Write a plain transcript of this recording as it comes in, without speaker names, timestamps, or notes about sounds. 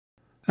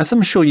As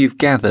I'm sure you've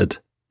gathered,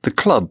 the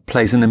club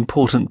plays an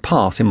important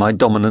part in my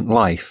dominant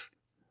life.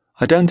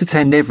 I don't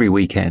attend every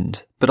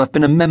weekend, but I've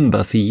been a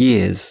member for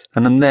years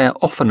and am there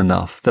often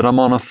enough that I'm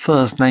on a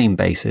first-name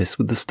basis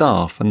with the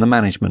staff and the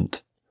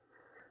management.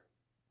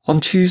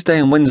 On Tuesday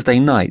and Wednesday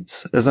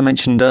nights, as I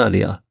mentioned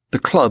earlier, the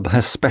club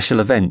has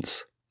special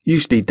events,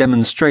 usually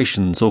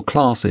demonstrations or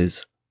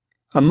classes.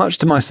 And much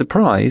to my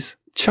surprise,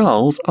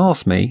 Charles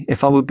asked me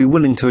if I would be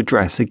willing to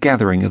address a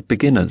gathering of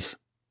beginners.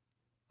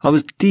 I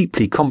was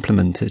deeply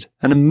complimented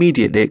and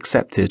immediately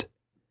accepted.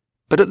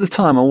 But at the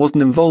time I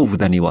wasn't involved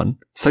with anyone,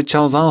 so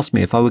Charles asked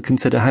me if I would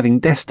consider having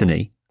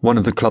Destiny, one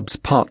of the club's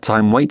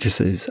part-time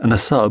waitresses and a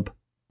sub,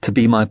 to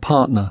be my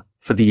partner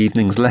for the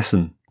evening's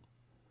lesson.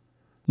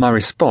 My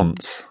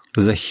response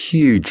was a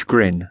huge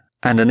grin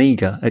and an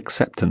eager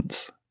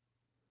acceptance.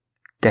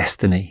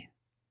 Destiny.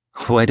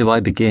 Where do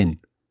I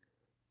begin?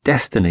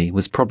 Destiny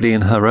was probably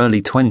in her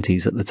early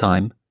 20s at the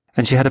time,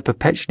 and she had a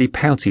perpetually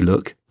pouty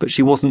look, but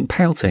she wasn't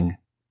pouting.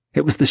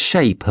 It was the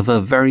shape of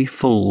her very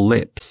full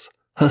lips,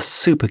 her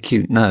super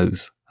cute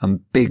nose,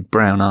 and big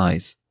brown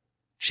eyes.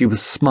 She was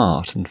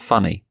smart and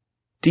funny,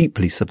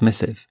 deeply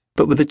submissive,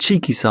 but with a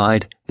cheeky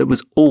side that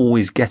was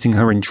always getting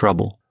her in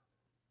trouble.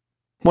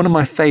 One of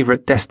my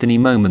favourite Destiny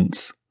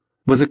moments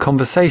was a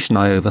conversation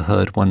I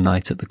overheard one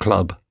night at the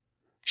club.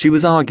 She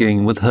was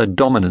arguing with her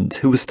dominant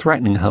who was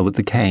threatening her with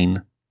the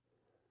cane.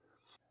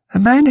 "A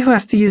man who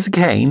has to use a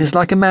cane is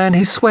like a man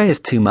who swears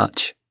too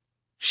much,"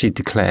 she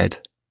declared.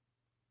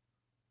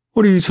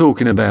 "What are you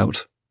talking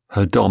about?"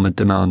 her dom had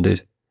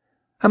demanded.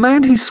 "A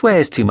man who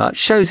swears too much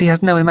shows he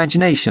has no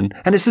imagination,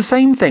 and it's the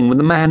same thing with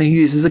the man who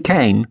uses a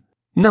cane.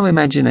 No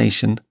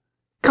imagination.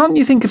 Can't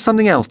you think of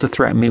something else to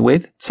threaten me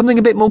with? Something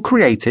a bit more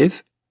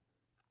creative?"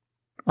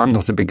 I'm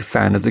not a big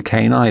fan of the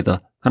cane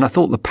either, and I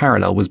thought the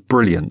parallel was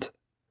brilliant.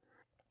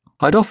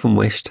 I'd often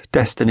wished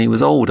Destiny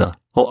was older,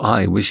 or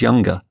I was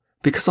younger,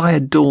 because I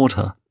adored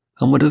her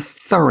and would have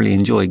thoroughly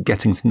enjoyed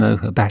getting to know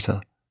her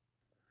better.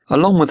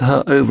 Along with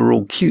her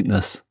overall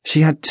cuteness, she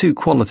had two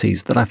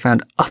qualities that I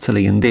found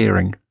utterly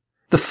endearing.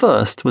 The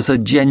first was her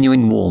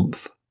genuine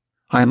warmth.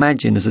 I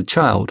imagine as a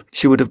child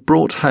she would have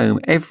brought home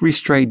every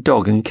stray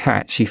dog and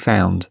cat she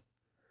found.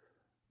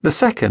 The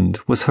second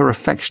was her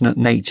affectionate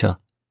nature,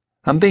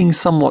 and being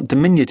somewhat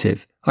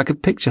diminutive, I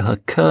could picture her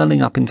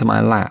curling up into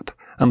my lap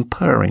and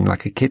purring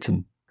like a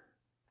kitten.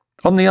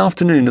 On the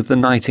afternoon of the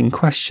night in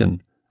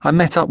question, I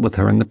met up with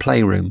her in the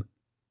playroom.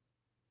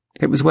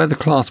 It was where the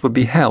class would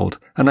be held,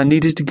 and I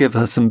needed to give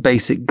her some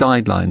basic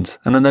guidelines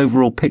and an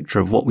overall picture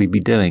of what we'd be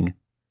doing.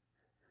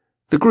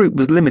 The group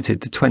was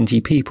limited to 20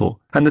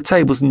 people, and the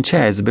tables and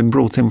chairs had been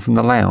brought in from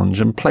the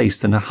lounge and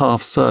placed in a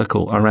half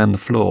circle around the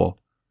floor.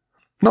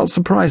 Not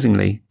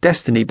surprisingly,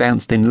 Destiny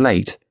bounced in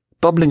late,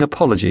 bubbling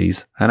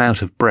apologies and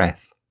out of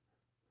breath.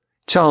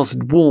 Charles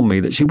had warned me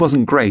that she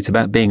wasn't great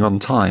about being on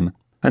time,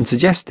 and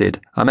suggested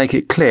I make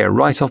it clear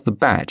right off the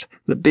bat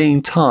that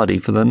being tardy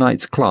for the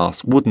night's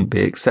class wouldn't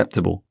be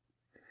acceptable.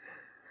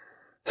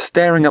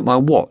 Staring at my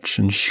watch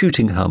and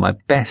shooting her my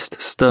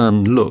best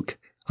stern look,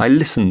 I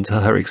listened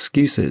to her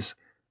excuses,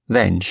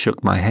 then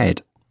shook my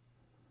head.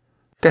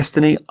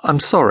 "Destiny, I'm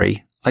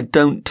sorry, I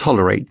don't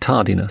tolerate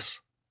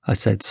tardiness," I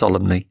said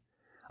solemnly.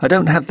 "I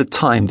don't have the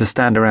time to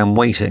stand around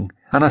waiting,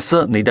 and I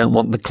certainly don't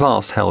want the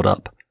class held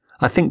up.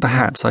 I think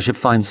perhaps I should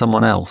find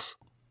someone else."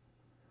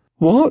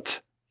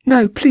 "What?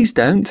 No, please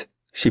don't,"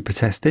 she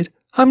protested.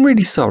 "I'm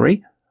really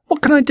sorry.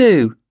 What can I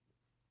do?"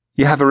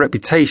 "You have a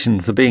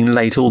reputation for being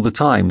late all the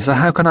time, so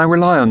how can I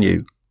rely on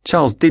you?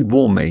 Charles did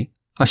warn me.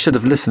 I should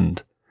have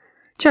listened."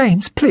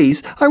 "James,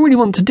 please, I really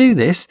want to do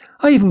this.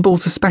 I even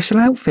bought a special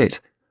outfit.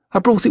 I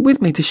brought it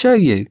with me to show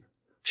you,"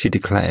 she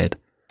declared,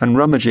 and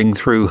rummaging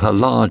through her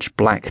large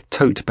black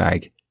tote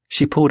bag,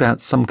 she pulled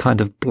out some kind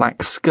of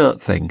black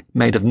skirt thing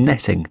made of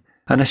netting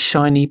and a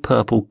shiny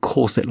purple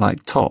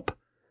corset-like top.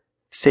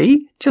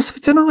 "See? Just for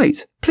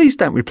tonight. Please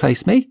don't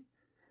replace me."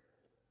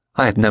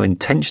 I had no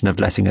intention of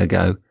letting her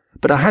go,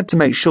 but I had to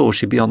make sure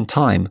she'd be on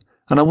time,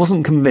 and I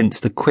wasn't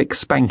convinced a quick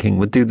spanking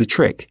would do the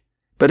trick.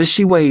 But as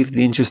she waved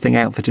the interesting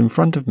outfit in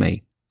front of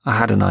me, I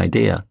had an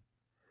idea.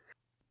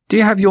 "Do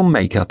you have your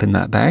makeup in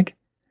that bag?"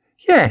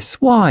 "Yes,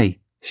 why?"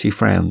 she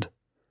frowned.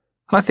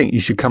 "I think you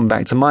should come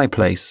back to my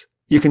place.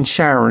 You can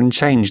shower and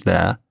change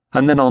there,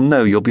 and then I'll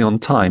know you'll be on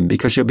time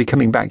because you'll be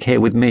coming back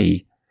here with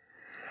me."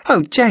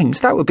 "Oh,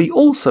 James, that would be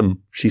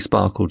awesome," she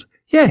sparkled.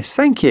 "Yes,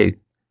 thank you."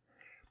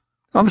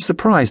 I was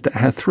surprised at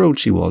how thrilled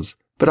she was,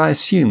 but I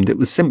assumed it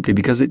was simply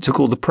because it took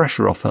all the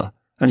pressure off her,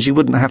 and she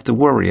wouldn't have to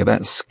worry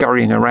about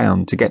scurrying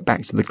around to get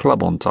back to the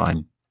club on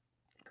time.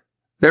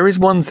 "There is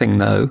one thing,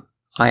 though,"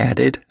 I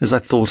added as I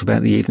thought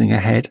about the evening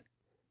ahead.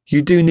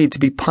 "You do need to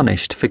be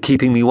punished for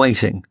keeping me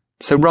waiting,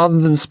 so rather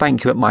than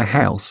spank you at my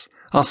house,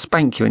 I'll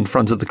spank you in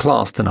front of the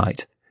class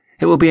tonight.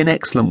 It will be an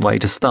excellent way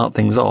to start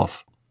things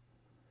off."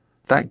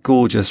 That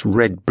gorgeous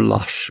red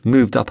blush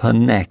moved up her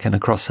neck and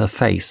across her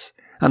face,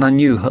 and I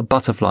knew her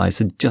butterflies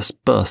had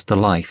just burst to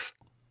life.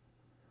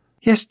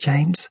 "Yes,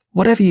 James,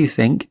 whatever you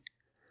think."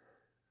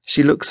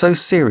 She looked so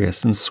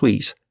serious and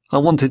sweet, I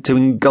wanted to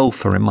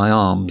engulf her in my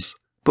arms,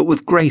 but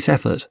with great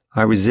effort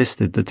I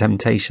resisted the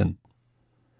temptation.